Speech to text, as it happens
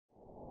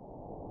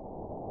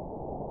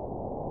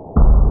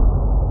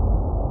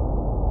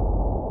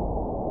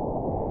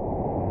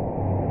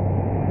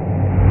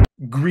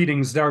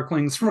Greetings,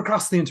 Darklings, from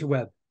across the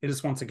interweb. It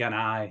is once again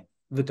I,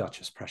 the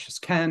Duchess Precious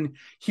Ken,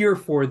 here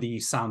for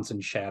the Sounds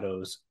and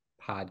Shadows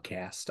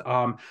podcast.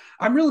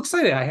 I'm real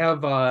excited. I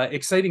have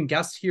exciting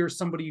guests here,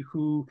 somebody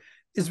who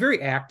is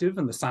very active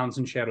in the Sounds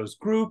and Shadows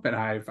group, and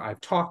I've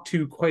talked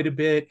to quite a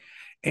bit,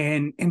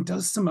 and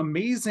does some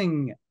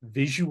amazing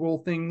visual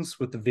things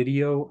with the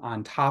video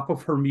on top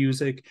of her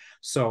music.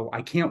 So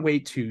I can't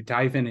wait to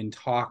dive in and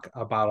talk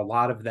about a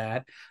lot of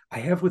that. I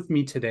have with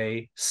me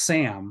today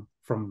Sam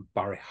from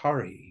Bara.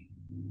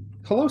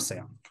 Hello,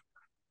 Sam.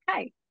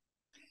 Hi.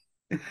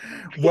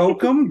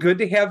 Welcome. Good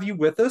to have you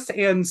with us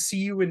and see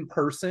you in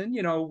person.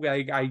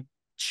 I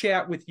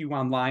chat with you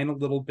online a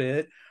little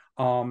bit,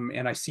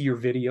 and I see your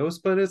videos,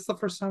 but it's the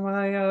first time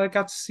I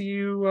got to see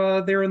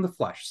you there in the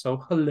flesh. So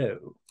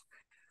hello.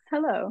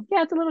 Hello.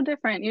 Yeah, it's a little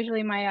different.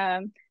 Usually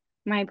my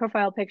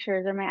profile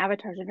pictures or my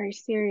avatars are very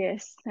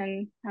serious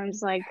and I'm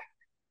just like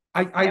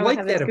I I always like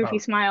have this that goofy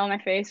about smile on my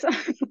face.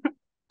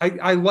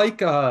 I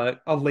like a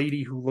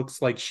lady who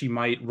looks like she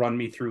might run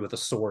me through with a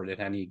sword at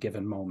any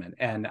given moment.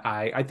 And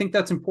I think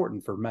that's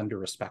important for men to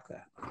respect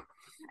that.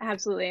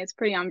 Absolutely. It's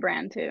pretty on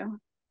brand too.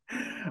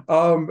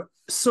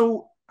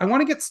 So I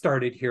want to get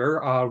started here,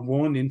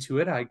 rolling into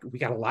it. We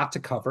got a lot to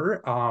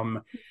cover.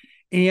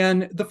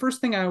 And the first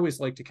thing I always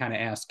like to kind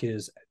of ask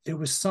is there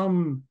was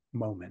some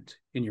moment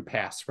in your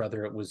past,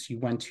 whether it was you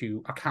went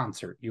to a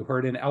concert, you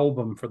heard an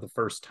album for the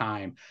first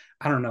time,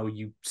 I don't know,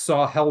 you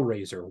saw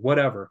Hellraiser,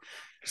 whatever.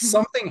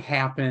 Something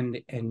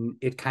happened and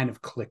it kind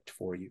of clicked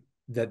for you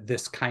that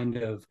this kind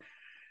of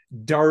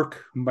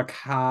dark,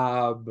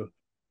 macabre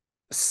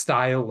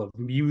style of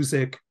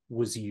music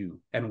was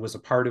you and was a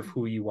part of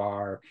who you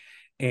are.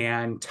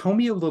 And tell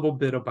me a little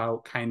bit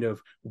about kind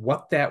of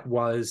what that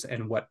was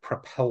and what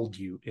propelled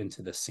you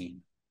into the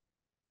scene.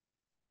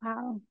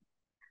 Wow.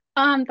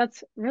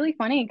 That's really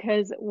funny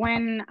because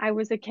when I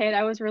was a kid,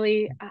 I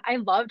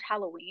loved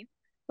Halloween.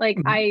 Like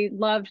Mhm. I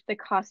loved the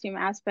costume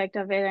aspect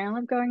of it. I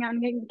loved going out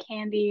and getting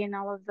candy and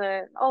all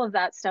of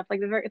that stuff, like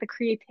the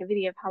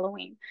creativity of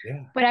Halloween.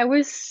 Yeah. But I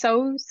was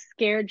so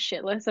scared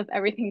shitless of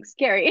everything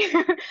scary.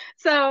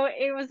 So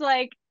it was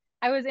like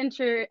I was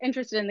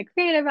interested in the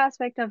creative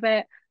aspect of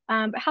it.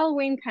 But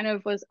Halloween kind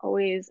of was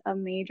always a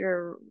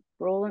major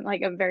role in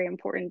like a very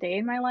important day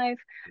in my life.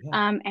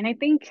 Yeah. And I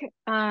think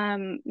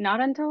not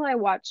until I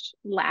watched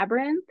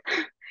Labyrinth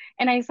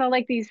and I saw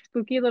like these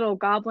spooky little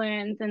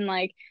goblins and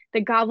like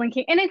the Goblin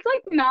King, and it's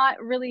like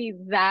not really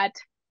that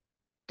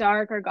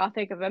dark or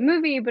gothic of a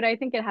movie, but I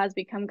think it has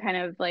become kind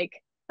of like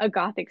a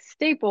gothic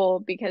staple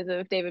because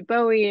of David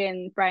Bowie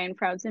and Brian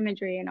Froud's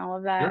imagery and all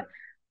of that.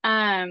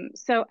 Sure.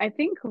 So I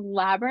think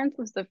Labyrinth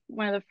was the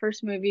one of the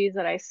first movies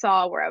that I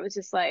saw where I was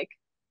just like,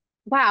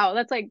 wow,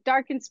 that's like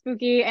dark and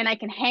spooky and I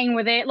can hang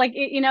with it. Like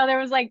there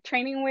was like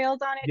training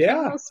wheels on it, training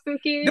Yeah. wheels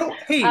spooky. No,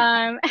 hey,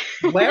 Um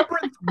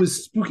Labyrinth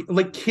was spooky.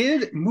 Like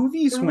kid it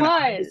movies when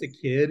I was a was.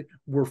 kid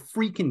were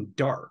freaking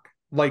dark.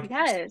 Like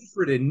Yes.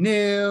 Secret of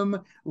Nim,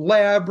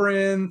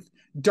 Labyrinth,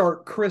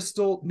 Dark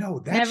Crystal. No,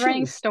 that shit Neverending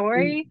was spooky.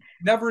 Story.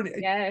 Never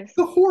Yes.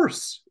 the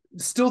horse.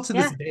 Still to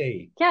this Yeah.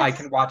 day, I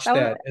Yes. can watch That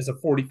was that as a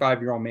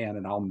 45-year-old man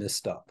and I'll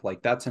mist up.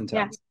 Like that's yeah,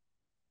 intense.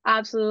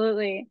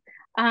 absolutely.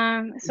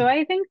 So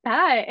I think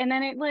that and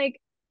then it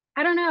like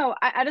I don't know,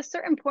 at a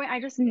certain point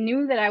I just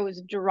knew that I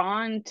was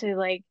drawn to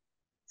like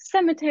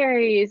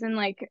cemeteries and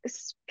like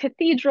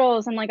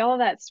cathedrals and like all of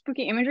that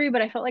spooky imagery,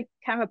 but I felt like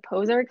kind of a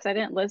poser because I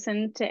didn't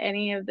listen to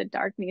any of the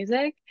dark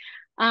music.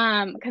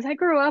 Because I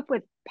grew up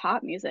with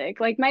pop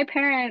music. Like my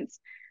parents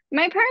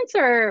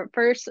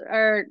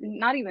are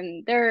not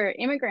even they're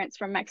immigrants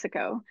from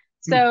Mexico.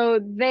 Hmm. So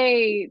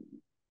they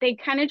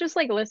kind of just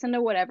like listened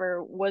to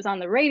whatever was on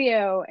the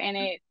radio and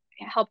it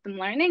helped them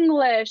learn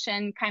English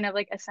and kind of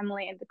like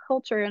assimilate into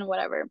culture and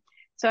whatever.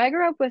 So I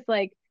grew up with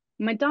like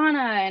Madonna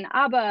and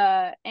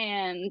ABBA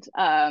and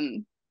I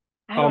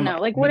don't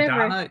know, like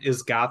whatever. Madonna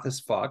is goth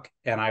as fuck,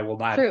 and I will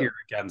not hear True,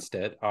 against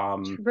it.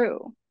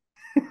 true.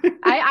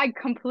 I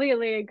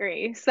completely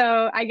agree.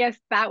 So I guess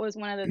that was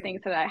one of the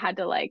things that I had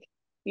to like,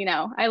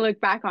 I look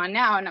back on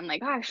now and I'm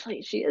like, oh,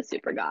 actually, she is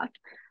super goth.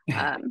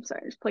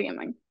 Sorry, just plugging in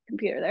my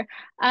computer there.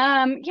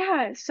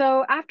 Yeah.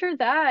 So after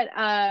that,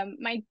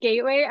 my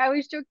gateway, I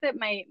always joke that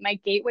my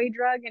gateway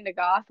drug into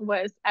goth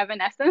was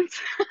Evanescence.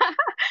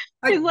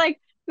 I Because like,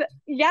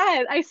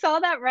 yeah, I saw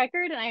that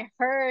record and I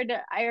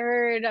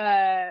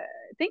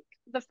think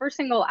the first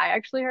single I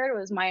actually heard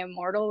was My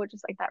Immortal, which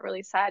is like that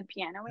really sad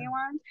piano-y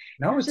one.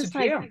 And I no, was it's a just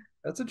like, jam.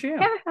 That's a yeah,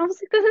 jam. I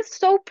was like, this is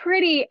so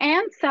pretty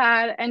and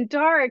sad and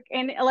dark.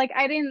 And like,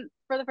 I didn't,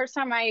 for the first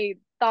time, I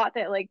thought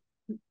that like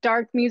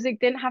dark music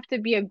didn't have to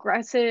be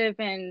aggressive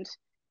and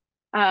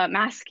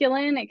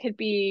masculine. It could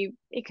be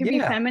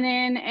Yeah.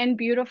 feminine and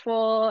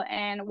beautiful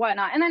and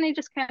whatnot. And then I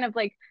just kind of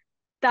like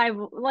dive,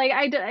 like,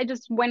 I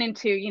just went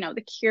into,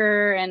 The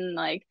Cure and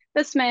like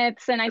the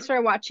Smiths. And I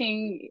started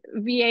watching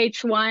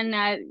VH1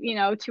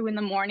 at, 2 in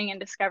the morning and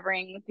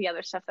discovering the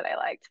other stuff that I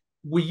liked.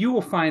 Well, you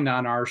will find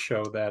on our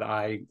show that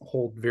I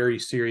hold very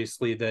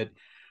seriously that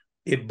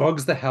it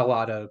bugs the hell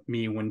out of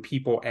me when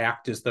people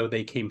act as though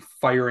they came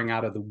firing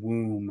out of the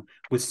womb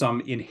with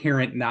some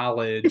inherent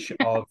knowledge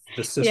of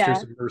the Sisters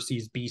Yeah. of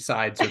Mercy's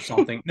B-sides or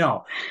something.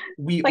 No,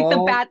 we Like the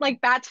all, bat,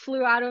 like bats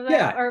flew out of it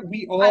yeah, or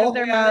we out of all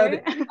their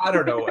had, mother. I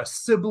don't know, a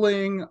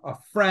sibling, a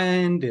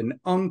friend, an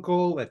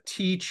uncle, a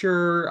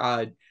teacher,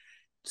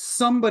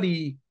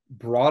 somebody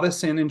brought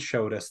us in and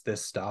showed us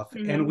this stuff,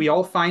 and Hmm. we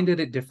all find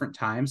it at different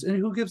times, and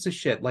who gives a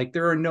shit? Like,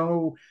 there are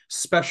no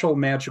special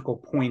magical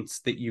points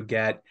that you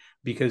get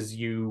because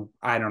you,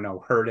 I don't know,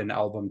 heard an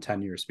album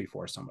 10 years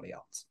before somebody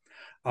else.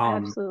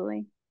 um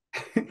Absolutely.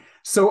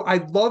 so I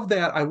love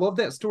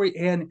that story.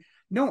 And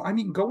no, I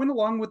mean, going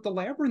along with the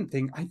Labyrinth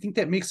thing, I think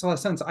that makes a lot of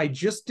sense. I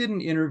just did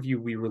an interview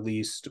we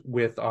released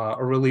with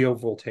Aurelio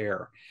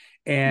Voltaire,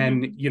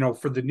 and Hmm.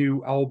 for the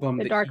new album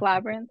The that Dark he,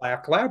 Labyrinth.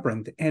 Black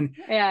Labyrinth. And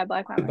Yeah,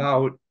 Black Labyrinth.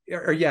 about,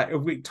 or yeah,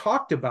 we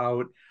talked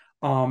about,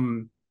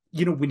 um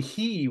when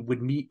he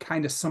would meet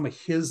kind of some of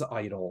his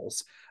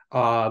idols,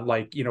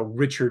 like,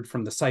 Richard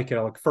from the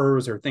Psychedelic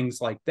Furs or things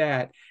like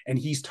that, and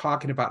he's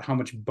talking about how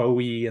much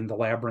Bowie and the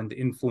Labyrinth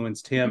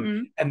influenced him,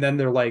 Hmm. and then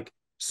they're like,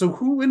 so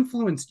who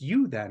influenced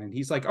you then? And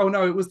he's like, oh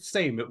no, it was the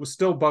same, it was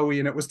still Bowie,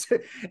 and it was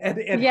and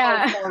how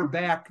Yeah. far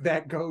back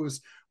that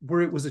goes,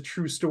 where it was a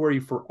true story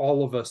for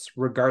all of us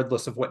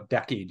regardless of what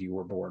decade you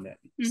were born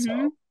in.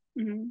 So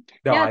Hmm. Hmm.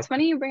 no, Yeah, I it's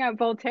funny you bring up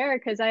Voltaire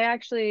because I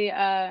actually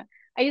I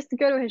used to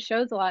go to his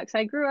shows a lot because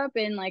I grew up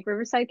in like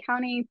Riverside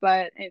County,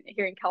 but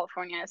here in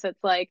California, so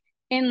it's like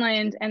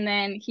inland. And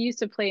then he used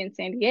to play in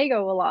San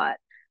Diego a lot.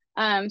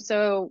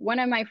 So one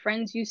of my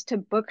friends used to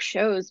book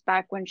shows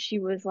back when she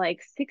was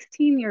like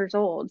 16 years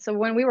old. So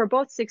when we were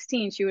both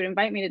 16, she would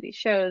invite me to these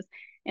shows,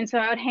 and so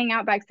I would hang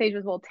out backstage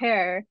with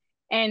Voltaire.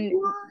 And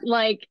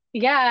like,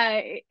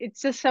 yeah,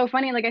 it's just so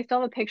funny. Like, I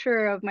still have a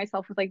picture of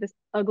myself with like this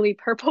ugly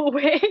purple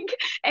wig,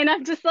 and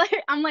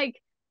I'm like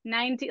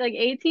 19, like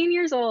 18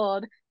 years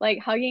old, like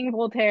hugging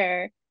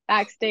Voltaire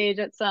backstage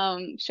at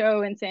some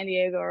show in San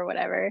Diego or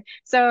whatever.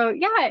 So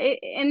yeah,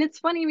 and it's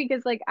funny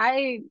because like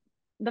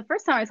the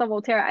first time I saw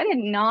Voltaire, I did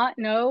not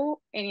know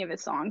any of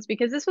his songs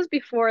because this was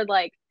before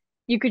like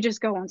you could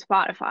just go on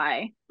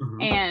Spotify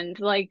Mhm. and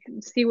like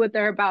see what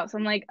they're about. So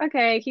I'm like,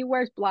 okay, he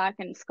wears black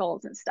and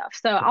skulls and stuff,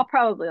 so I'll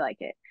probably like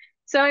it.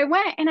 So I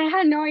went and I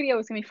had no idea it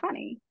was gonna be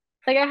funny.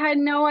 Like I had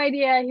no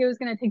idea he was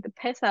gonna take the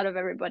piss out of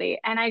everybody.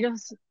 And I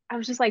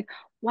was just like,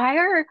 why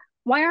are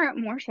why aren't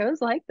more shows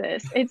like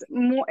this?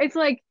 It's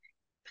like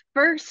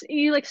first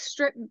you like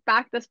strip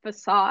back this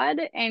facade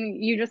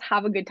and you just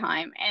have a good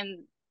time.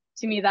 And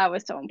to me that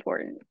was so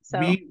important. So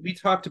We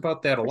talked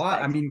about that a lot. I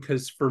respect. mean,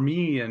 because for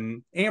me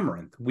and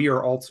Amaranth, we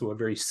are also a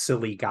very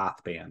silly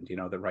goth band,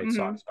 that writes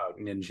Hmm. songs about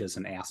ninjas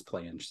and ass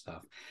play and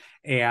stuff.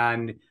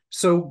 And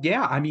so,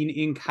 yeah, I mean,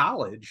 in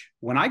college,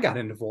 when I got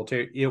into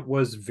Voltaire, it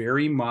was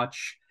very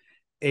much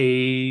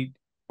a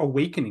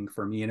awakening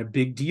for me and a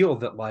big deal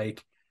that,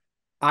 like,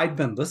 I'd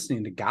been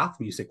listening to goth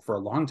music for a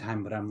long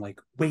time, but I'm like,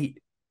 wait,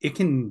 it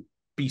can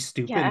be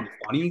stupid Yeah. and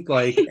funny.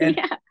 Like,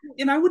 Yeah.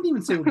 and I wouldn't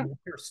even say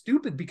Voltaire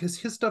stupid because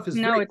his stuff is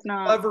No, very it's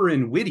not. clever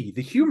and witty.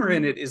 The humor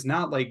in Hmm. it is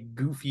not like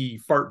goofy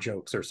fart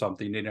jokes or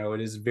something,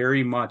 it is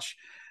very much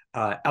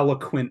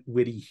eloquent,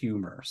 witty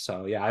humor.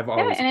 So yeah, I've Yeah,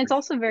 always and it's appreciated.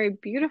 also very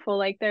beautiful.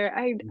 Like the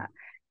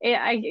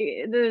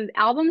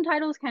album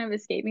titles kind of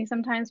escape me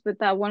sometimes, but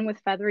that one with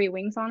feathery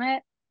wings on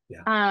it.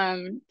 Yeah.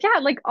 Yeah,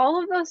 like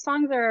all of those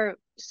songs are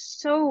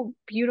so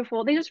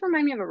beautiful. They just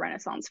remind me of a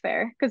Renaissance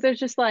fair because there's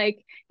just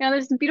like,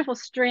 there's some beautiful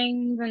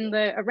strings and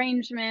the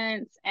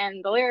arrangements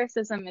and the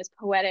lyricism is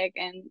poetic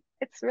and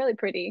it's really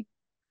pretty.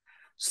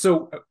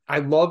 So I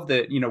love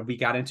that, we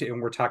got into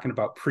and we're talking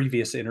about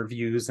previous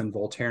interviews and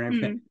Voltaire and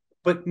everything. Mm,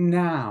 But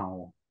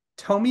now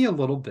tell me a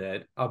little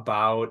bit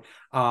about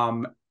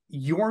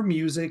your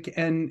music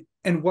and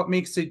what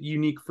makes it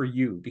unique for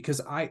you.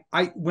 Because I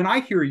when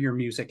I hear your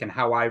music and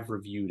how I've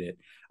reviewed it,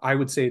 I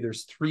would say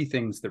there's three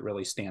things that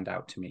really stand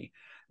out to me.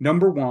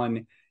 Number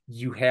one,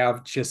 you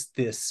have just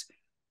this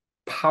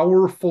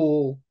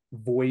powerful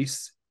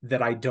voice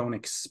that I don't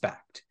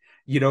expect.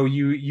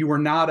 You are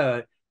not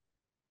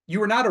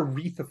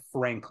Aretha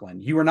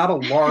Franklin. You are not a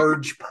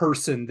large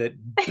person that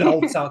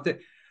belts mm. out the.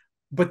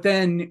 But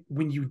then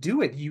when you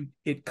do it,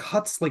 it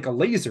cuts like a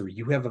laser.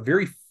 You have a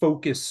very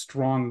focused,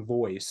 strong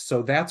voice.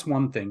 So that's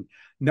one thing.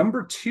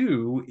 Number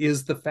two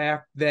is the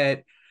fact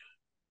that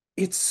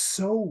it's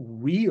so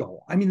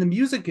real. I mean, the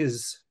music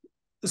is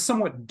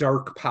somewhat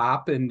dark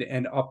pop and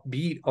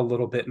upbeat a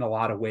little bit in a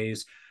lot of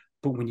ways.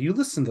 But when you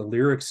listen to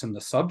lyrics and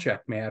the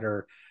subject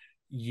matter,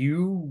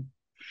 you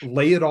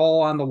lay it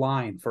all on the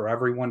line for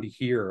everyone to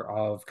hear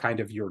of kind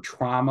of your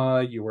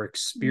trauma, your Mm,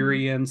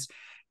 experience.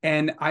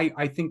 And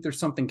I think there's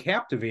something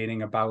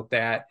captivating about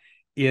that,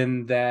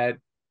 in that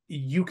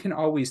you can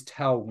always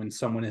tell when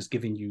someone is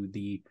giving you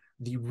the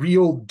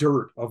real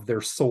dirt of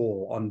their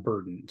soul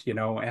unburdened.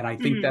 And I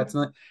think mm, that's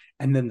not.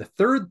 And then the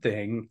third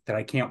thing that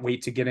I can't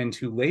wait to get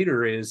into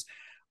later is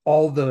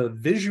all the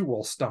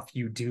visual stuff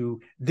you do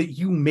that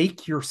you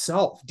make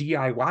yourself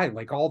DIY,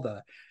 like all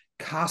the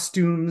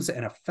costumes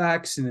and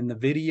effects and in the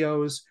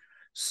videos.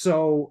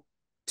 So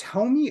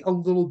tell me a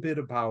little bit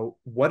about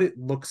what it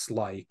looks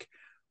like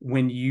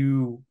when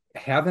you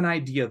have an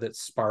idea that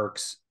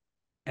sparks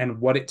and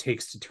what it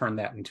takes to turn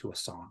that into a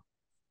song.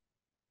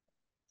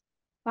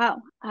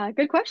 Wow,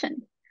 good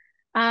question.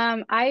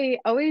 I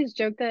always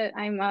joke that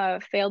I'm a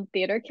failed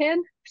theater kid.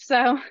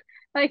 So,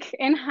 like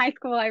in high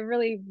school, I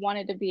really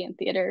wanted to be in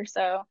theater.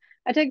 So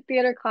I took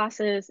theater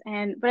classes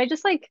but I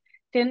just like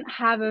didn't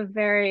have a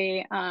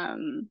very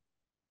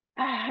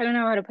I don't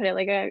know how to put it,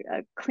 like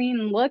a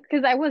clean look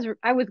because I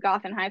was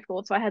goth in high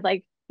school, so I had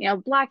like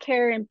black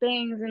hair and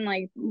bangs and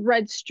like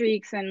red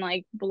streaks and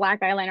like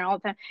black eyeliner all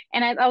the time,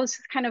 and I was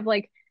just kind of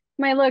like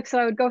my look, so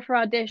I would go for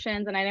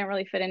auditions and I didn't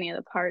really fit any of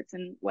the parts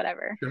and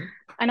whatever. Sure.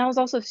 And I was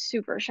also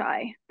super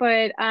shy,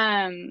 but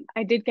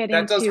I did get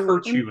That does into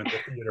hurt in you in the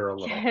theater a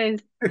little. yes,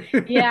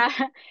 yeah,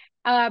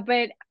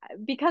 but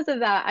because of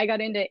that, I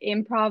got into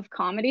improv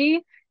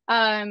comedy.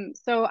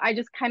 So I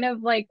just kind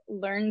of like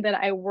learned that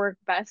I work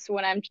best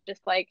when I'm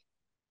just like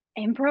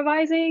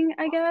improvising,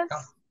 I Yeah,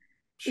 guess.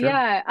 sure.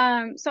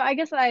 Yeah. So I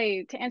guess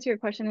to answer your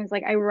question is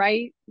like I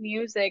write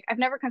music. I've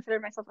never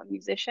considered myself a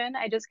musician.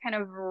 I just kind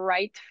of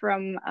write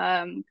from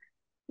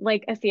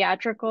like a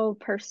theatrical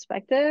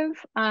perspective.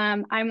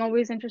 I'm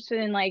always interested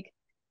in like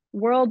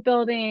world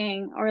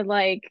building or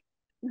like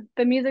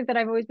the music that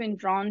I've always been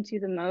drawn to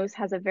the most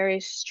has a very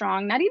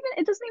strong, not even,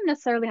 it doesn't even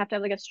necessarily have to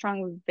have like a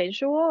strong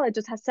visual. It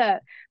just has to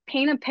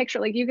paint a picture.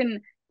 Like you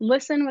can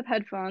listen with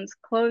headphones,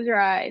 close your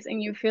eyes,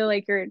 and you feel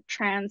like you're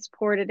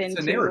transported It's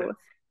a narrative.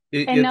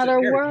 into It's a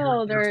another narrative.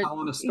 world You're or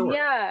telling a story.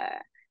 yeah.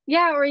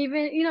 Yeah, or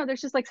even,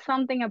 there's just like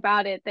something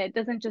about it that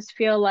doesn't just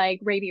feel like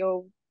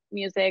radio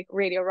music,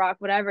 radio rock,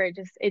 whatever.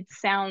 It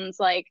sounds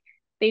like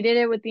they did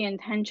it with the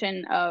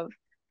intention of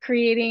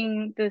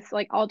creating this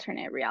like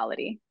alternate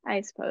reality,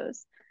 I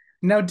suppose.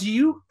 Now, do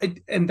you,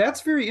 and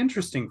that's very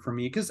interesting for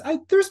me because I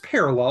there's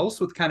parallels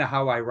with kind of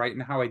how I write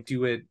and how I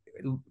do it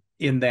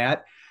in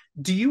that.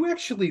 Do you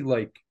actually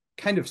like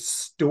kind of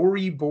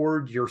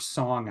storyboard your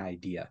song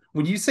idea?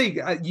 When you say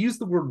use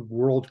the word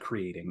world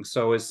creating,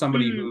 so as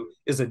somebody Mm, who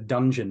is a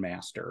dungeon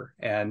master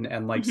and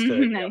likes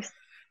to, nice.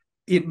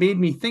 it made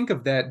me think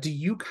of that. Do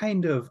you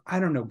kind of, I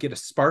don't know, get a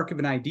spark of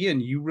an idea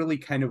and you really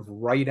kind of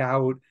write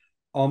out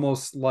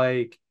almost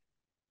like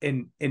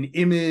an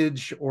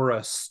image or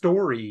a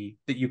story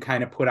that you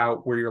kind of put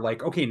out where you're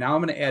like, okay, now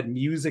I'm going to add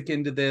music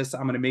into this.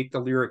 I'm going to make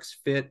the lyrics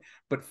fit.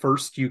 But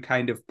first, you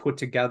kind of put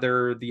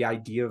together the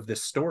idea of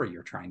this story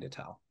you're trying to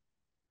tell.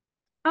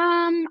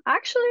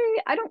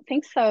 Actually, I don't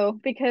think so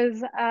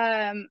because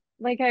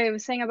like I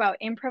was saying about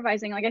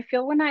improvising, like I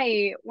feel when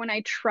I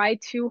try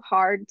too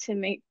hard to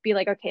be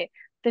like, okay,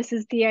 this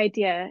is the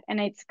idea and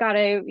it's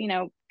gotta,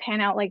 pan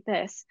out like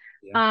this.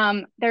 Yeah.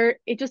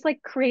 It just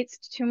like creates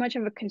too much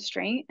of a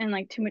constraint and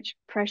like too much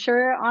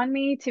pressure on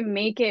me to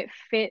make it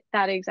fit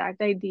that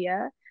exact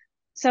idea.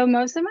 So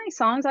most of my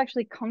songs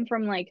actually come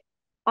from like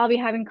I'll be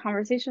having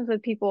conversations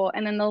with people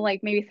and then they'll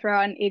like maybe throw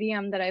out an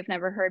idiom that I've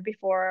never heard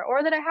before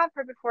or that I have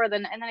heard before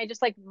then I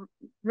just like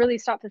really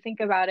stop to think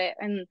about it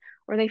and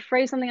or they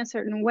phrase something a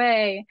certain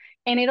way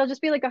and it'll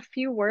just be like a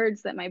few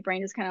words that my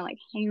brain just kind of like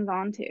hangs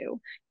on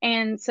to.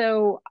 And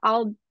so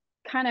I'll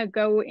kind of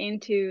go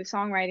into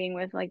songwriting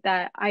with like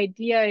that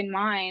idea in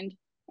mind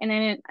and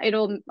then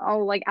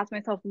I'll like ask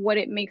myself what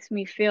it makes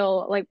me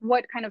feel like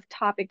what kind of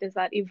topic does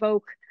that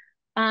evoke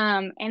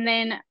and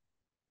then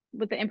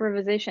with the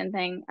improvisation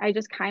thing, I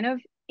just kind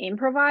of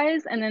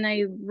improvise and then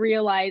I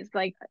realized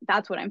like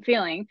that's what I'm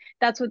feeling.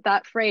 That's what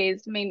that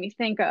phrase made me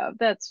think of.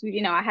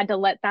 I had to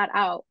let that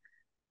out.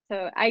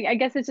 So I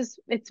guess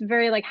it's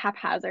very like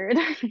haphazard,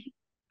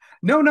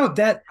 No, no,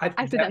 that makes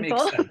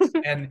accidental. sense,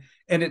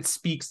 and it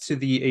speaks to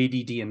the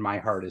ADD in my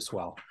heart as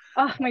well.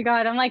 Oh my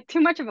God, I'm like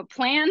too much of a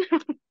plan.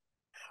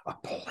 A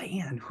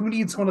plan? Who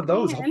needs A one of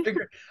those? plan.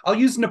 I'll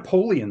use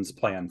Napoleon's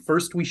plan.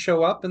 First we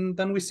show up and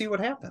then we see what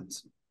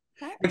happens.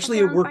 I'll Actually,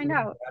 go it out and worked find really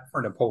out. bad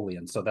for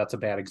Napoleon, so that's a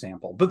bad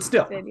example. But It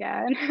still. did,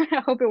 yeah. And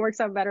I hope it works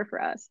out better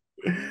for us.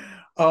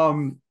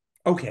 Um,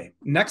 okay.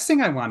 Next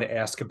thing I want to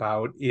ask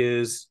about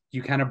is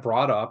you kind of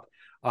brought up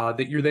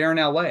that you're there in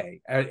LA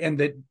and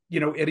that,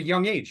 at a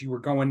young age, you were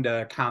going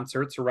to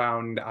concerts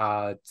around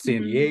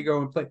San Hmm.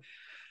 Diego and play.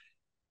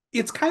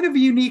 It's kind of a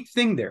unique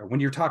thing there when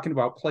you're talking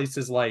about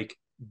places like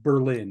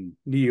Berlin,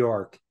 New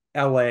York,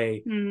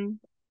 LA. Hmm.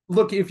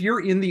 Look, if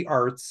you're in the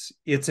arts,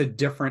 it's a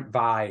different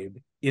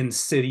vibe in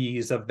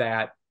cities of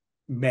that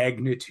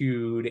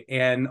magnitude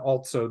and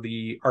also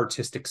the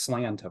artistic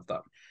slant of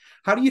them.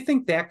 How do you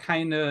think that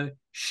kind of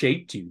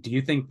shaped you? Do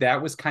you think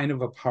that was kind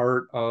of a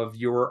part of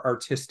your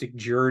artistic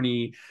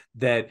journey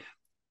that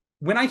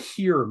when I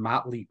hear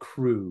Motley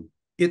Crue,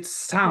 it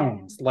Yeah.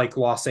 sounds like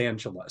Los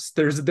Angeles.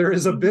 There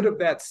is a bit Hmm. of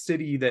that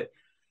city that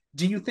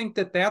do you think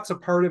that that's a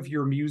part of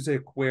your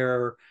music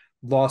where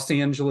Los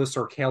Angeles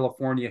or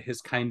California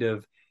has kind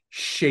of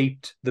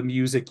shaped the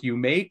music you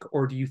make,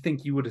 or do you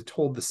think you would have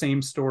told the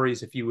same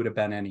stories if you would have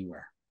been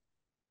anywhere?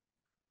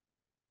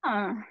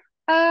 Huh.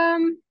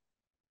 Um,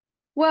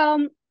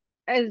 well,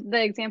 as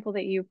the example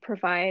that you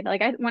provide,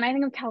 like when I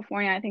think of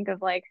California, I think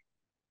of like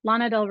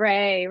Lana Del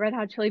Rey, Red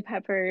Hot Chili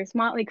Peppers,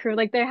 Motley Crue,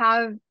 like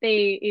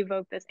they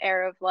evoke this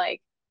air of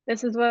like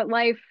this is what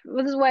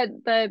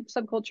the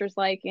subculture's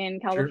like in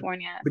Sure.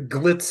 California. The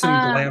glitz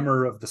and Um,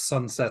 glamour of the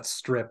Sunset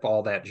Strip,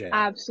 all that jazz.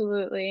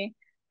 Absolutely.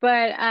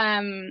 But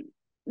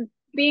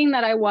being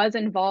that I was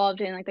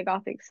involved in like the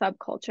Gothic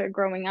subculture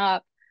growing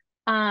up,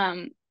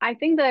 I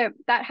think that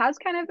that has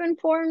kind of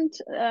informed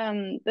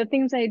the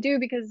things I do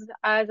because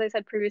as I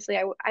said previously,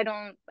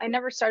 I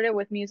never started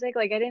with music.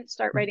 Like I didn't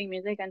start writing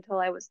music until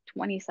I was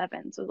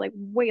 27, so it was like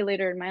way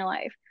later in my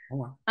life. Oh,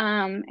 wow.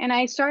 And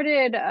I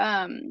started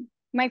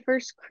my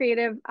first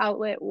creative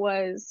outlet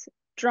was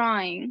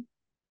drawing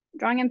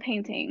drawing and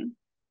painting.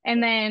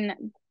 And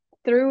then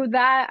through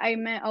that, I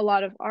met a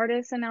lot of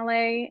artists in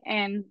LA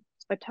and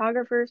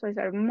photographers. So I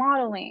started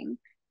modeling.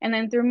 And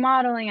then through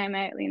modeling, I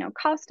met,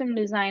 costume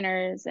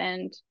designers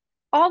and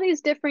all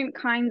these different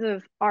kinds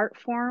of art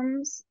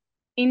forms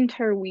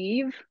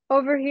interweave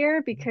over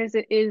here because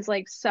it is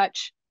like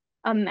such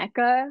a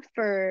mecca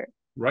for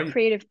Right.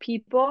 creative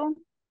people.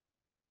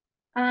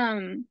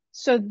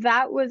 So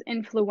that was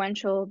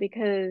influential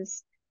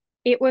because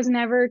it was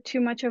never too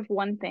much of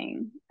one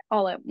thing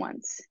all at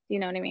once. You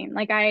know what I mean?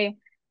 Like I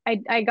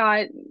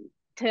got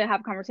to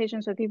have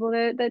conversations with people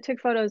that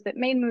took photos, that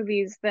made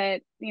movies,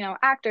 that,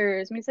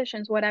 actors,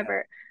 musicians, Yeah.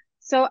 whatever.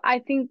 So I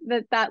think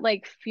that that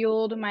like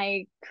fueled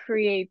my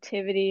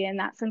creativity in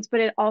that sense, but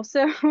it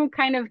also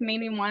kind of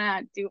made me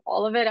want to do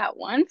all of it at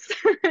once.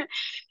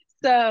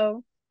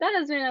 So that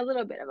has been a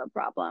little bit of a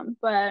problem,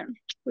 but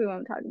we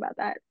won't talk about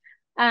that.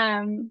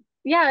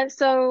 Yeah, uh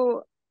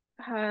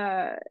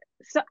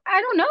so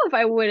I don't know if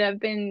I would have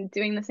been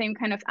doing the same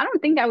kind of I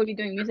don't think I would be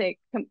doing music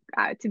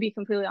to be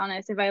completely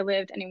honest if I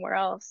lived anywhere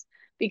else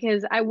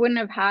because I wouldn't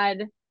have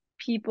had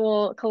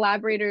people,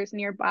 collaborators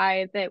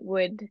nearby that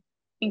would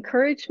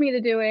encourage me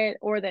to do it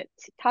or that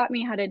taught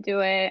me how to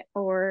do it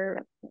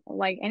or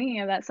like any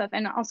of that stuff.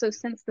 And also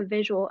since the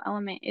visual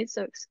element is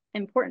so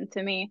important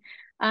to me,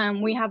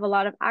 we have a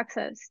lot of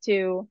access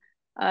to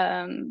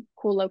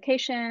cool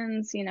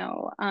locations,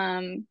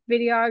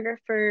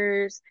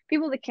 videographers,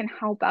 people that can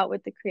help out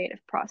with the creative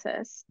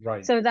process.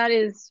 Right. So that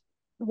is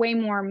way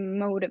more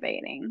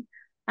motivating.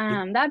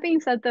 It, That being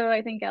said, though,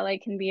 I think LA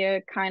can be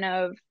a kind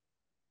of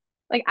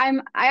like I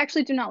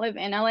actually do not live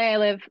in LA. I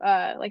live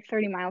like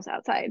 30 miles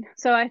outside.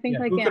 So I think yeah.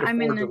 like Who could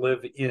I'm in afford to the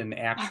live in oh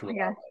actual my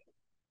God.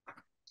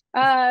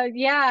 LA?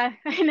 Yeah,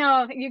 I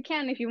know you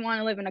can if you want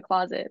to live in a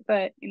closet,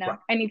 but Right.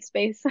 I need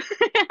space.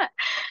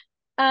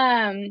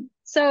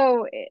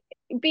 So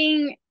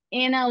being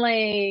in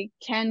LA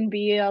can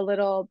be a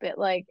little bit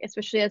like,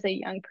 especially as a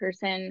young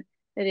person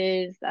that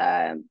is,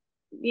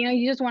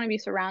 you just want to be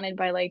surrounded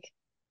by like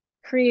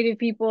creative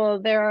people.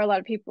 There are a lot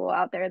of people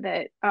out there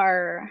that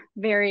are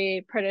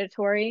very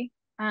predatory,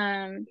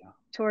 Yeah.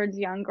 towards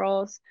young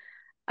girls,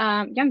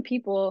 young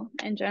people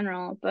in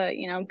general. But,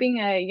 being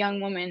a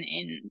young woman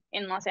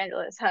in Los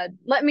Angeles had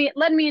led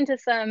me into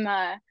some,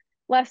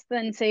 less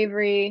than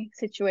savory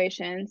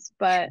situations,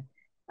 but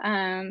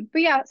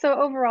yeah,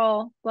 so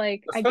overall,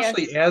 like I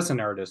Especially guess, as an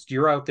artist,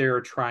 you're out there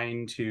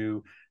trying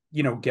to,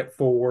 get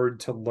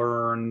forward to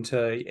learn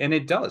to, and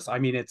it does. I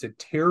mean, it's a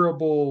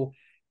terrible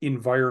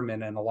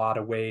environment in a lot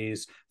of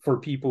ways for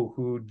people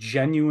who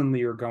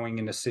genuinely are going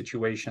into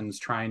situations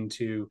trying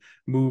to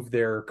move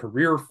their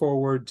career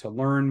forward, to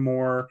learn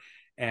more.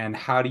 And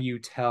how do you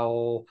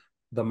tell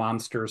the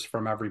monsters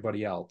from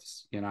everybody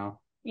else?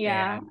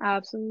 yeah, And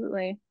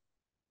absolutely.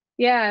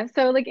 Yeah,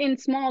 so like in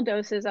small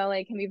doses,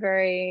 LA can be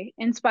very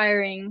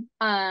inspiring.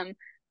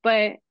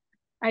 But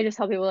I just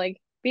tell people like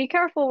be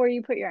careful where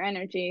you put your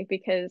energy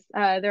because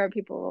there are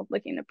people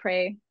looking to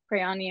prey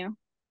on you.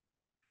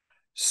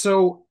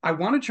 So I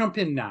want to jump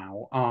in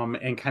now,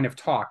 and kind of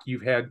talk.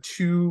 You've had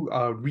two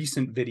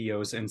recent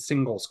videos and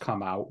singles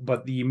come out,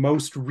 but the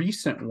most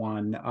recent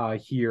one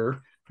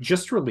here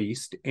just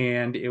released,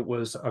 and it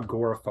was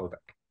agoraphobic.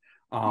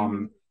 Hmm.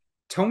 Um,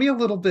 Tell me a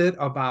little bit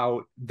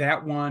about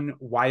that one,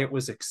 why it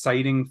was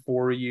exciting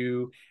for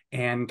you,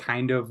 and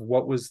kind of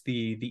what was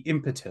the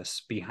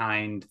impetus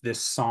behind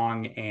this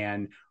song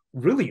and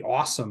really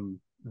awesome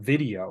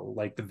video,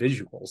 like the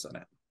visuals in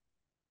it.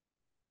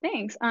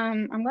 Thanks.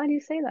 I'm glad you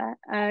say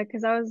that.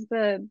 Because that was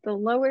the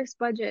lowest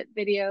budget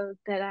video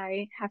that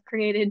I have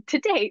created to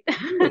date.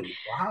 Really?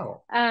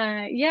 Wow.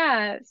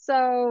 Yeah.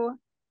 So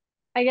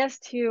I guess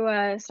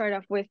to start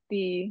off with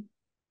the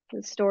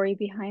story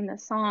behind the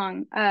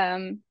song.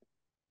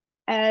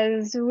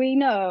 As we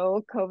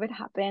know, COVID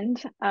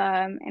happened,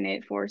 and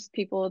it forced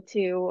people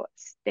to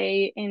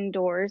stay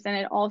indoors, and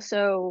it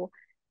also,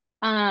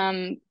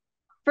 um,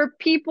 for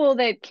people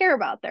that care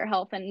about their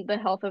health and the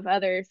health of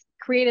others,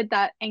 created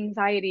that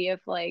anxiety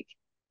of like,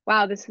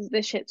 wow, this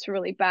shit's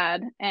really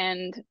bad,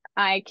 and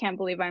I can't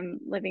believe I'm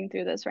living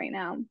through this right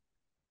now.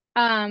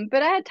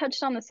 But I had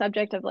touched on the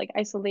subject of like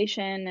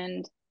isolation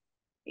and,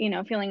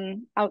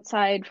 feeling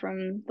outside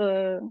from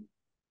the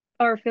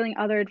or feeling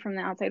othered from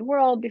the outside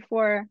world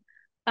before,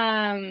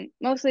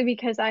 mostly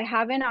because I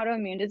have an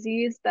autoimmune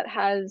disease that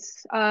has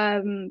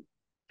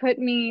put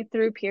me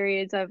through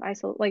periods of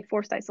like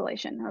forced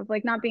isolation, of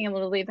like not being able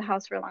to leave the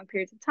house for long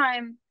periods of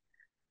time.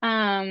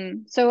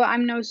 So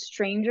I'm no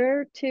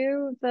stranger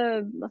to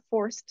the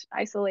forced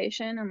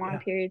isolation and long Yeah.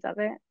 periods of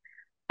it.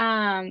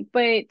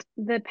 But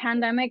the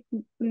pandemic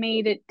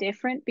made it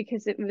different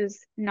because it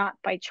was not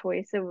by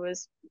choice, it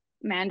was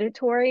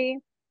mandatory.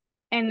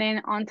 And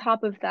then on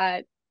top of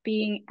that,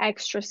 being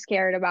extra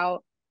scared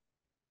about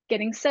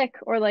getting sick,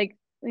 or like,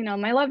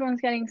 my loved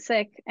ones getting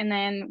sick, and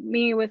then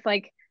me with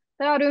like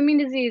the autoimmune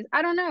disease.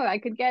 I don't know. I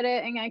could get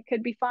it and I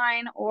could be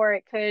fine, or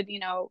it could,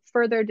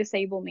 further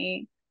disable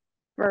me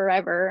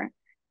forever.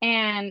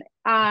 And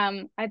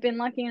I've been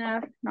lucky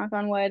enough, knock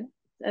on wood,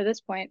 at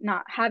this point,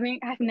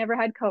 I've never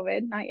had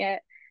COVID, not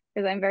yet,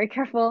 because I'm very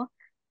careful.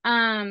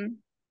 Um,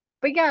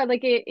 but yeah,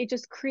 like it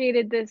just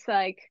created this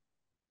like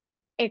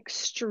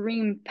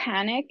extreme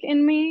panic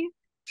in me.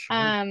 Sure.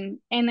 And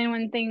then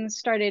when things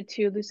started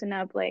to loosen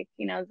up, like,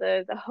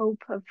 the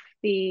hope of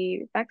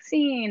the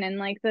vaccine and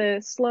like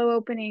the slow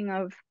opening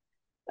of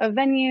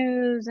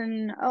venues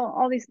and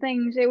all these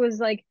things, it was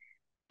like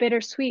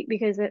bittersweet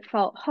because it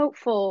felt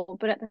hopeful,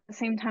 but at the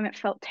same time, it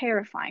felt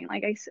terrifying.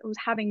 Like was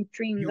having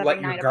dreams You every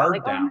let your night about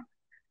like, guard oh down. my,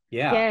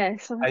 Yeah.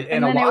 yes. And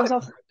And a then it lot was of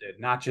also, people did,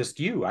 not just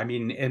you. I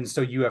mean, and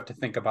so you have to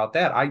think about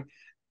that.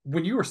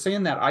 When you were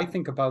saying that, I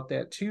think about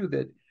that too,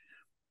 that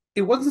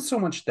it wasn't so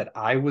much that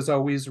I was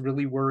always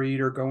really worried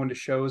or going to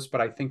shows,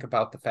 but I think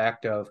about the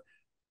fact of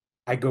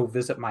I go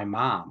visit my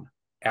mom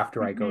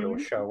after I go to a mhm,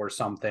 show or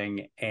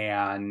something,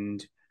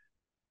 and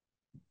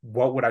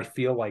what would I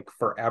feel like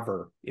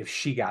forever if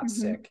she got mhm,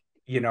 sick,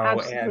 and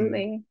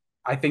absolutely.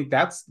 I think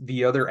that's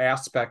the other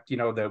aspect,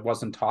 that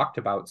wasn't talked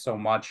about so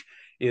much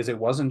is it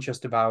wasn't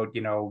just about,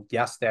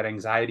 yes, that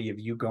anxiety of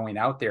you going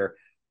out there,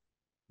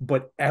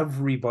 but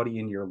everybody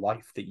in your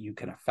life that you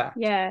can affect.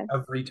 Yeah.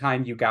 Every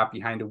time you got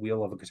behind a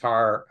wheel of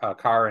a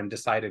car and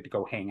decided to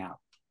go hang out.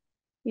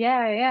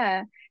 Yeah,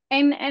 yeah.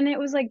 And it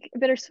was like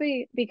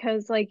bittersweet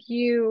because like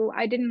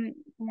I didn't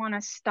want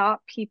to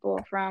stop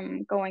people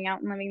from going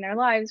out and living their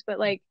lives, but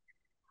like,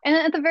 and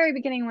at the very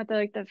beginning with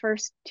the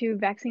first two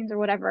vaccines or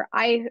whatever,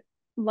 I,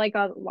 like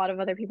a lot of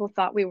other people,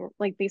 thought we were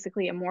like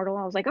basically immortal.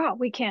 I was like, oh,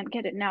 we can't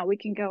get it now. We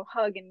can go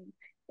hug and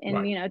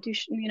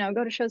Right.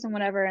 go to shows and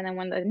whatever. And then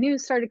when the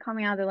news started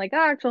coming out, they're like,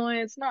 actually,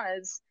 it's not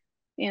as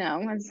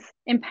as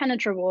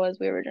impenetrable as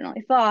we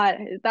originally thought.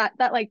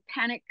 That like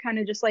panic kind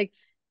of just like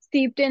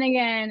seeped in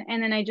again,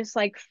 and then I just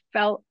like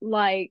felt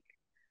like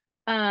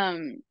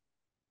um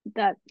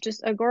that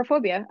just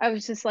agoraphobia. I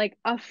was just like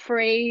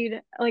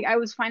afraid. Like I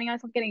was finding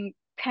myself getting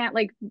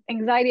like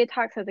anxiety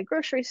attacks at the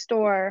grocery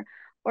store,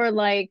 or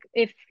like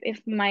if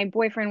my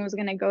boyfriend was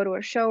gonna go to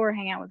a show or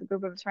hang out with a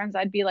group of his friends,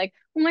 I'd be like,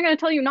 I'm not gonna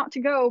tell you not to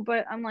go,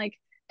 but I'm like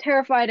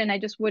terrified and I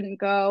just wouldn't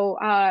go.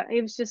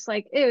 It was just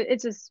like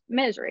it's just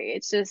misery.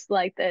 It's just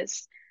like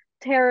this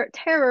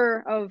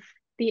terror of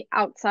the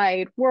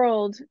outside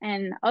world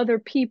and other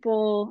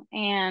people,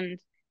 and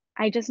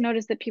I just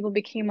noticed that people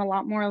became a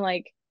lot more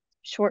like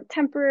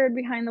short-tempered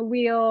behind the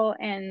wheel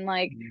and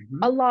like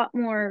Mm-hmm. a lot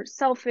more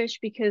selfish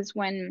because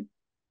when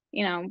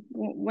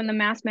the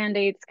mask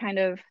mandates kind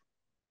of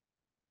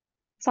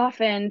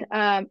softened,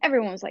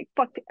 everyone was like,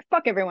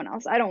 fuck everyone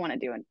else. I don't want to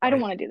do it. I don't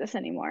Right. want to do this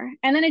anymore.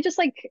 And then it just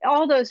like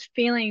all those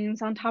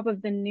feelings on top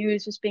of the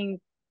news just being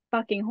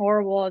fucking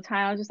horrible all the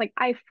time. I was just like,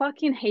 I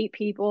fucking hate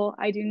people.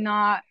 I do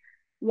not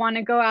want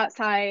to go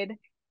outside.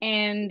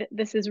 And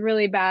this is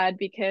really bad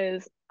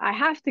because I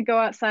have to go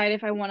outside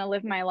if I want to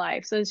live my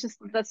life. So it's just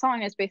the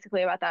song is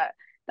basically about that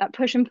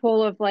push and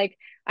pull of like,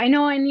 I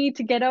know I need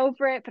to get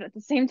over it, but at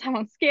the same time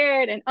I'm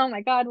scared and oh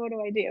my God, what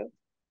do I do?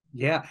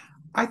 Yeah.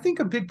 I think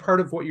a big part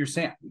of what you're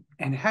saying,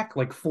 and heck,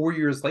 like 4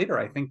 years later,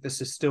 I think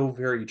this is still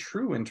very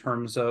true in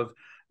terms of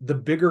the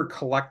bigger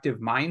collective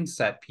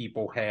mindset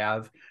people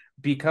have,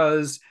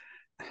 because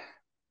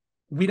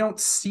we don't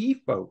see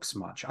folks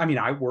much. I mean,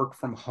 I work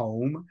from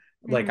home.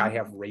 Like I Hmm.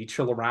 have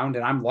Rachel around,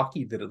 and I'm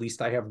lucky that at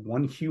least I have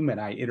one human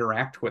I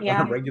interact with on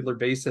a Yeah. regular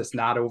basis,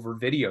 not over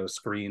video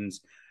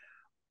screens.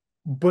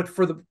 But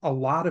for a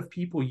lot of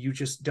people, you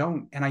just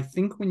don't. And I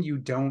think when you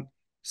don't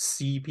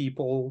see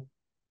people,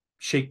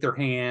 shake their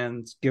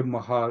hands, give them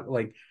a hug,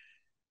 like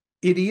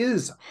it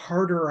is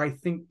harder, I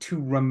think, to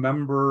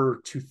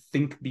remember to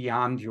think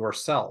beyond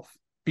yourself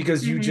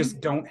because you Hmm.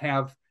 just don't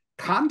have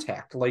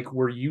contact like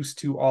we're used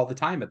to all the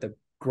time at the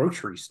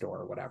grocery store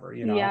or whatever.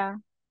 Yeah.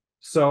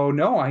 So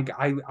no,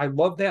 I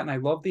love that, and I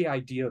love the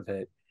idea of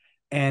it.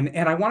 And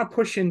I want to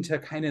push into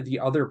kind of the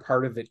other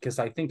part of it because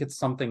I think it's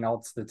something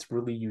else that's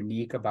really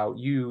unique about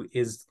you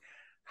is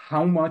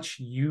how much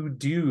you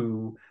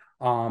do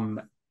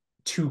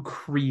to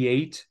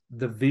create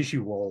the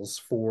visuals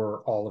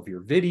for all of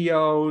your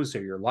videos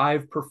or your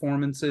live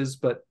performances.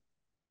 But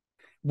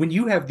when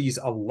you have these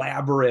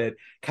elaborate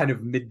kind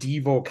of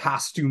medieval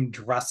costume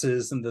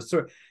dresses and the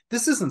sort,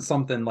 this isn't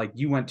something like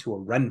you went to a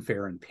Ren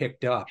fair and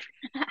picked up.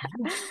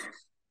 You,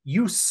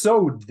 you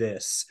sewed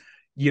this,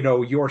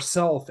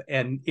 yourself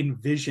and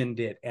envisioned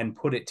it and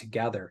put it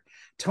together.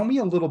 Tell me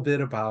a little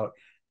bit about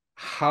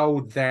how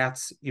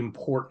that's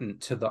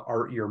important to the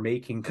art you're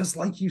making. Because,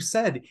 like you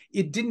said,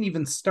 it didn't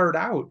even start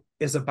out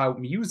as about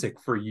music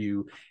for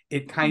you.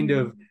 It kind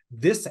of, Mhm.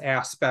 this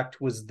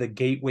aspect was the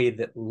gateway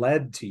that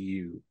led to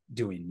you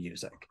doing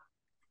music.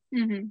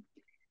 Mhm.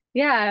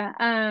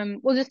 Yeah.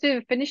 Well, just to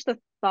finish the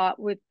thought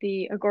with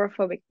the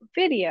agoraphobic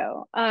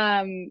video,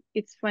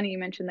 it's funny you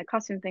mentioned the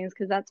costume things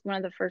because that's one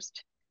of the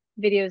first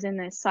videos in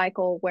this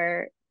cycle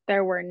where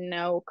there were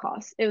no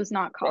costs. It was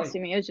not Right.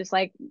 costuming. It was just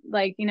like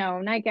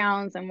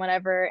nightgowns and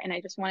whatever. And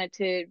I just wanted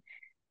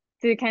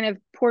to kind of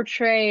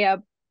portray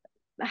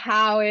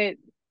how it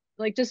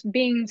like just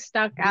being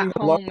stuck at Being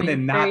alone home and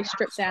and very not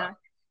stripped down.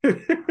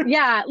 extra.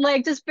 Yeah,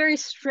 like just very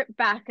stripped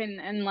back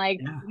and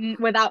like Yeah.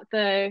 without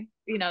the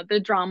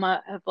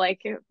drama of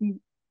like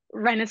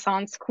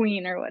Renaissance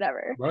queen or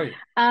whatever. Right.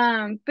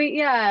 But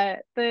yeah,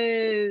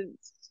 the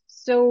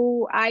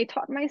so I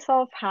taught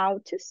myself how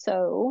to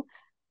sew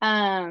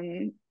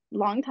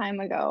long time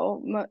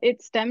ago.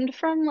 It stemmed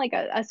from like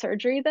a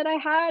surgery that I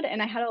had,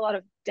 and I had a lot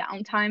of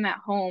downtime at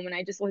home, and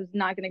I just was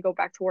not going to go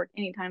back to work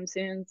anytime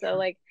soon. So Sure.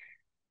 like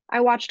I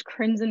watched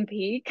Crimson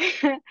Peak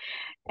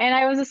and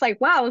I was just like,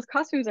 wow, those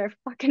costumes are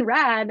fucking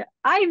rad.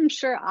 I'm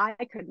sure I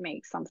could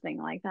make something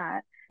like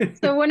that.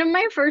 So one of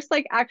my first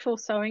like actual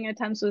sewing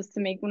attempts was to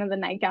make one of the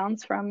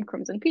nightgowns from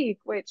Crimson Peak,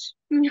 which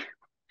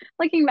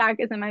looking back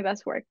isn't my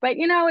best work, but it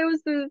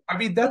was I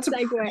mean, the that's a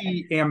segue.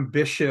 pretty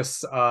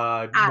ambitious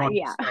one to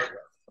Yeah. start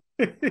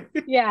with.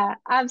 Yeah,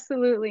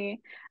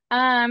 absolutely.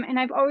 And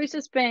I've always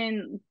just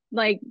been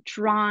like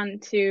drawn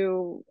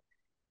to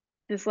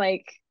this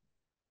like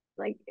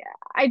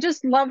I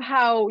just love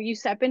how you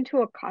step into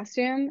a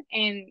costume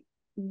and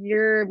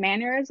your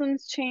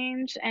mannerisms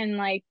change and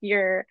like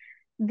your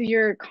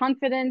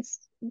confidence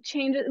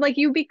changes, like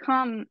you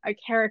become a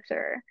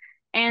character.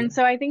 Yeah, And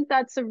so I think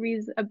that's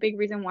a big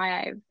reason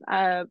why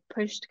I've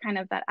pushed kind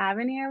of that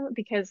avenue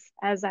because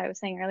as I was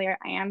saying earlier,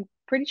 I am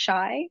pretty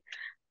shy.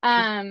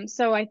 sure.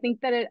 So I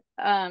think that it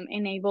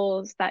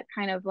enables that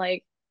kind of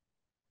like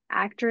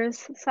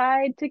actress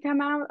side to come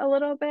out a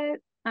little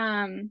bit.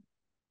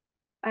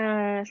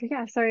 So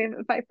yeah, sorry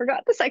if I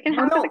forgot the second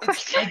No, half of no, the it's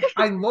question.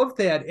 I love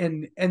that,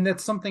 and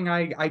that's something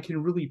I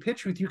can really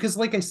pitch with you because,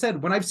 like I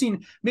said, when I've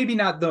seen maybe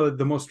not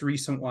the most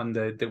recent one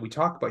that we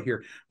talk about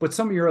here, but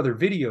some of your other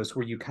videos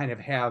where you kind of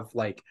have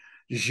like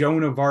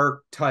Joan of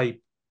Arc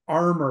type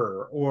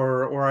armor,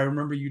 or I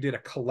remember you did a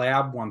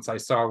collab once I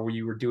saw where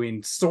you were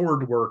doing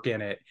sword work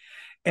in it,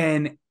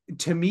 and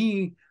to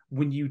me,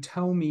 when you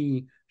tell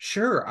me,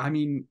 sure, I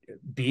mean,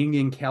 being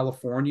in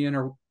California,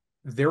 or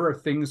there are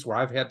things where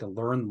I've had to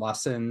learn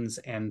lessons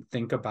and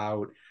think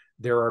about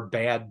there are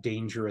bad,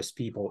 dangerous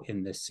people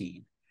in this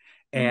scene.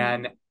 Mhm.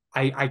 And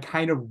I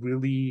kind of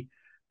really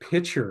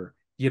picture,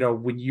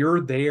 when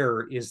you're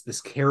there is this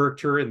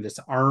character in this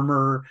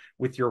armor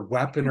with your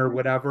weapon or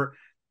whatever.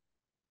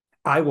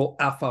 I will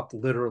F up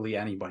literally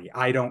anybody.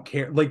 I don't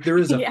care. Like there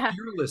is a Yeah.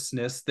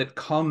 fearlessness that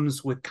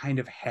comes with kind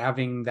of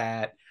having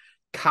that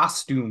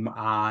costume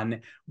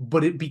on,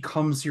 but it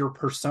becomes your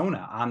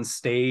persona on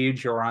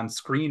stage or on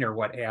screen or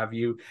what have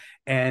you.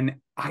 And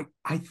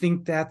I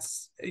think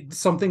that's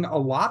something a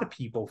lot of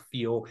people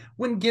feel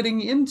when getting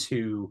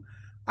into,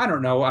 I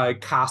don't know, a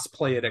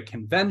cosplay at a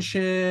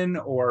convention,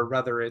 or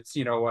whether it's,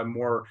 a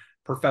more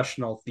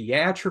professional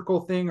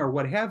theatrical thing or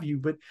what have you.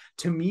 But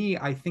to me,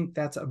 I think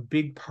that's a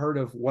big part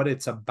of what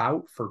it's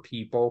about for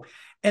people.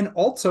 And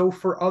also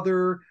for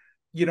other,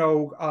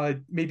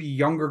 maybe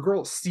younger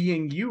girls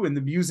seeing you in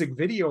the music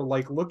video,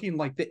 like looking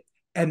like that.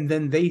 And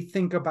then they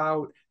think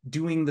about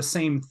doing the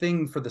same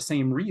thing for the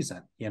same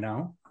reason.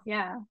 Yeah.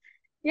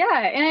 Yeah.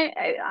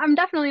 And I'm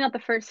definitely not the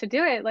first to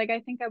do it. Like I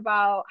think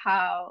about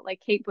how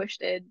like Kate Bush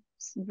did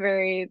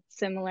very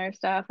similar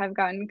stuff. I've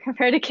gotten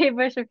compared to Kate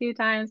Bush a few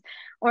times,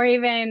 or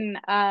even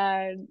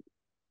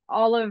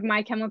all of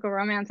My Chemical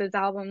Romance's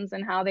albums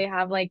and how they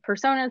have like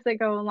personas that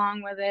go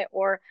along with it,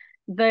 or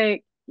the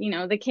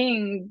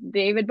King,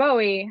 David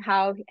Bowie,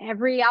 how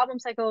every album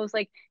cycle was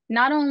like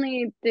not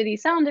only did he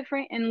sound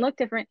different and look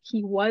different,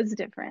 he was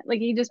different. Like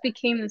he just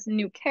became this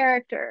new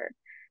character.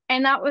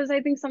 And that was,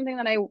 I think, something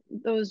that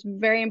was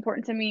very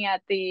important to me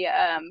at the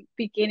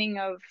beginning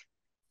of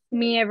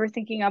me ever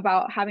thinking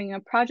about having a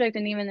project,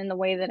 and even in the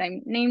way that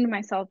I named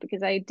myself,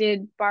 because I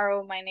did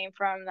borrow my name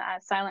from the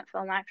silent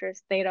film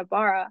actress Theda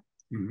Bara,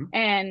 Mm-hmm.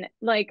 and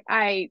like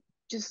I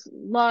just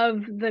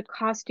love the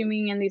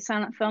costuming and these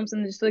silent films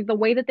and just like the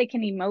way that they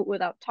can emote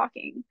without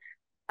talking.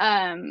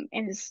 And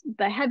just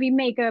the heavy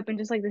makeup and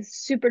just like this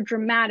super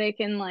dramatic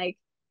and like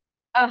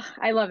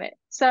I love it.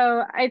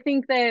 So I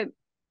think that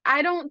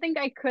I don't think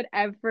I could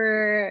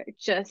ever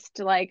just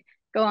like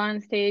go on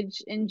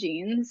stage in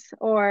jeans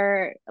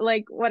or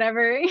like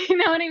whatever, you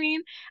know what I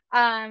mean?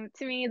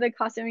 To me the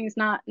costuming is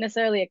not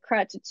necessarily a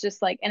crutch, it's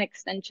just like an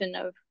extension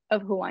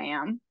of who I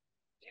am.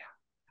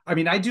 I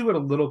mean, I do it a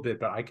little bit,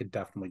 but I could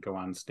definitely go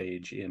on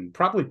stage in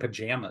probably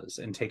pajamas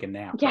and take a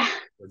nap right Yeah.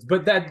 afterwards.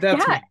 But that's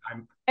Yeah. me.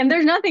 I'm And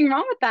there's nothing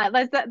wrong with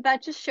that.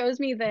 That just shows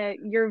me that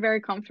you're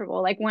very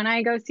comfortable. Like when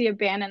I go see a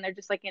band and they're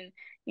just like in,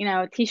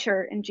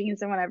 t-shirt and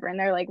jeans and whatever, and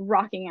they're like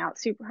rocking out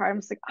super hard. I'm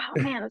just like,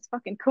 oh man, that's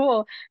fucking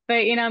cool.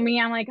 But me,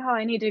 I'm like, oh,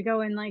 I need to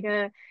go in like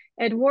a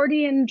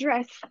Edwardian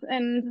dress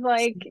and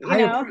like,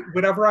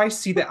 whenever I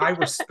see that, I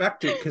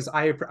respect it because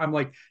I'm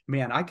like,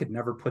 man, I could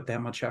never put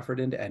that much effort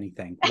into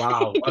anything.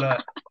 Wow, what yeah.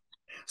 a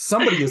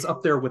somebody is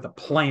up there with a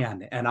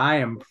plan, and I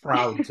am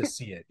proud to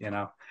see it.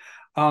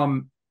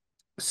 Um,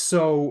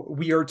 so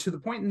we are to the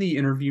point in the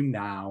interview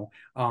now,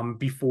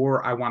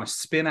 before I want to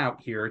spin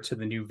out here to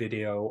the new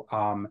video,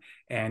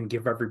 and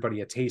give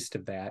everybody a taste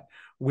of that,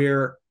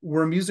 where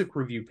we're a music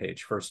review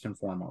page first and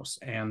foremost.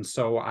 And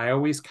so I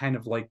always kind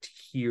of like to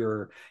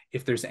hear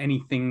if there's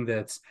anything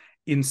that's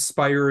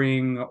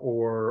inspiring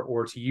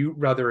or to you,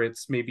 whether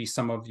it's maybe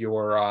some of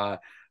your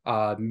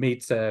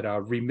mates at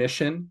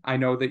Remission. I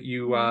know that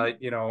you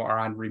Mhm. are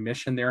on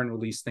Remission there and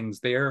release things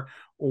there,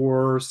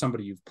 or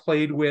somebody you've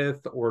played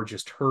with or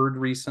just heard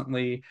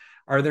recently.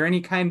 Are there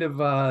any kind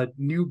of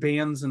new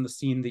bands in the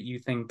scene that you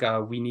think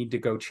we need to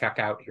go check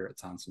out here at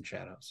Sounds and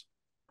Shadows?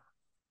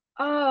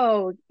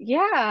 Oh,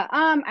 yeah.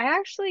 I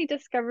actually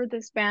discovered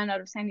this band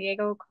out of San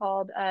Diego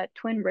called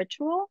Twin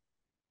Ritual.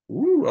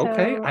 Ooh,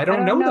 okay. So I I don't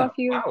don't know know them. if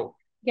you, Wow.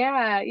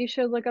 yeah, you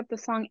should look up the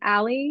song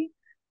Alley.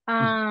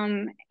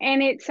 And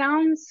it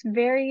sounds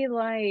very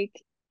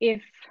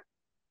if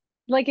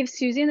if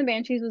Susie and the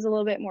Banshees was a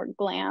little bit more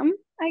glam,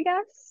 I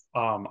guess.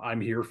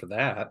 I'm here for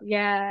that.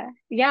 Yeah.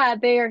 Yeah,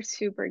 they are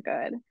super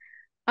good.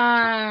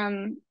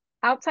 Um,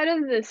 Outside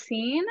of the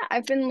scene,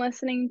 I've been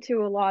listening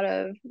to a lot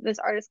of this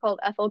artist called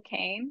Ethel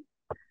Kane.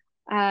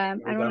 Don't I know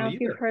don't them know if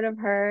you've either. heard of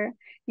her.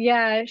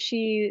 Yeah,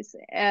 she's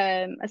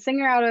a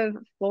singer out of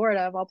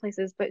Florida, of all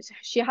places, but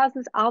she has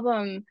this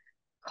album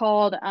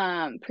called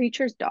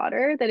Preacher's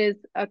Daughter that is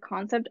a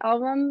concept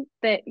album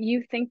that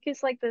you think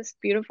is like this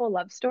beautiful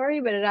love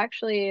story, but it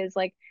actually is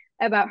like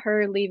about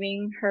her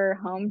leaving her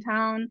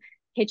hometown,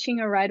 hitching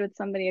a ride with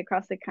somebody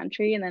across the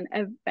country, and then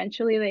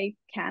eventually they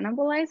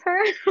cannibalize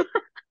her.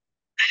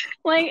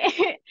 Like,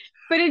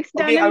 but it's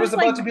done Okay, I in was this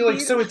like about to be like,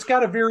 so beautiful. it's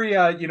got a very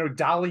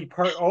Dolly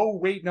Part. Oh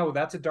wait, no,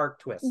 that's a dark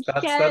twist.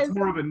 That's Yes,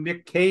 more of a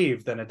Nick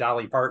Cave than a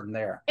Dolly Parton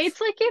there. it's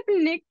like if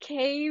Nick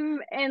Cave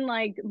and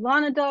like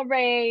Lana Del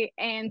Rey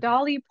and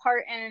Dolly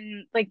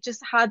Parton like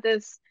just had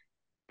this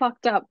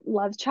fucked up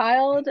love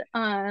child. Well,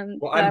 I'm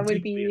That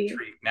would deeply be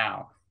intrigued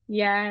now.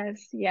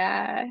 yes,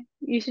 yeah.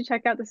 You should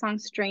check out the song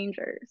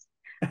Strangers.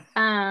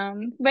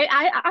 But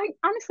I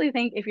honestly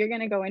think if you're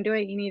gonna go into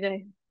it, you need to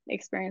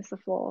experience the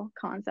full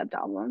concept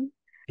album.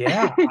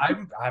 Yeah,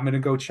 I'm gonna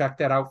go check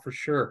that out for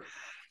sure.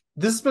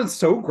 This has been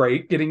so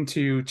great getting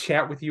to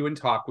chat with you and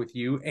talk with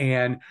you.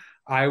 And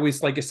I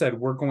always, like I said,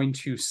 we're going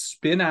to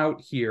spin out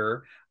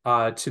here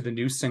to the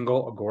new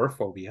single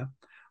Agoraphobia.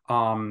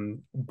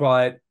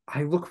 But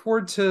I look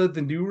forward to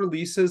the new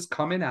releases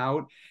coming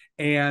out.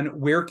 And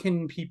where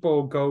can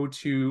people go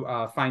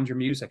to find your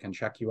music and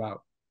check you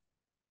out?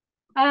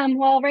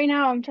 Well, right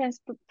now I'm trying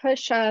to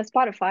push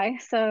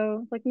Spotify,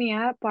 so look me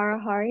up,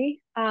 Bara,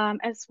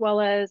 as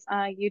well as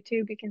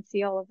YouTube. You can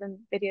see all of the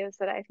videos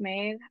that I've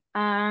made.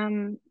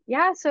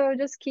 Yeah, so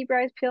just keep your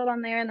eyes peeled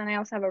on there, and then I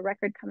also have a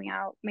record coming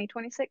out May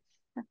 26th,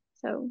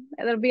 so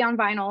it'll be on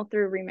vinyl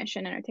through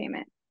Remission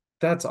Entertainment.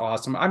 That's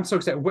awesome. I'm so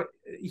excited.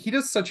 He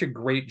does such a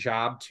great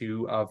job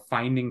too of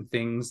finding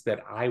things that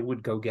I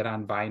would go get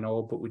on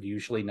vinyl, but would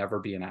usually never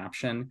be an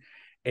option.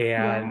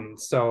 Yeah, And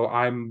so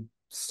I'm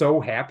so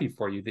happy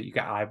for you that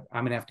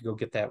I'm gonna have to go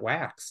get that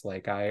wax.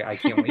 Like I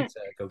can't wait to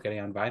go get it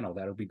on vinyl.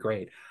 That'll be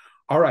great.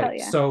 All hell right.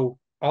 yeah. So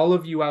all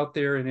of you out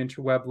there in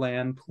interweb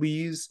land,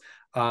 please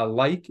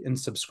like and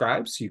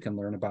subscribe so you can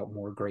learn about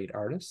more great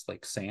artists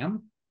like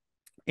Sam.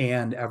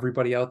 And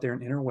everybody out there in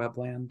interweb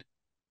land,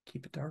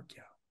 keep it dark,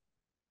 yo.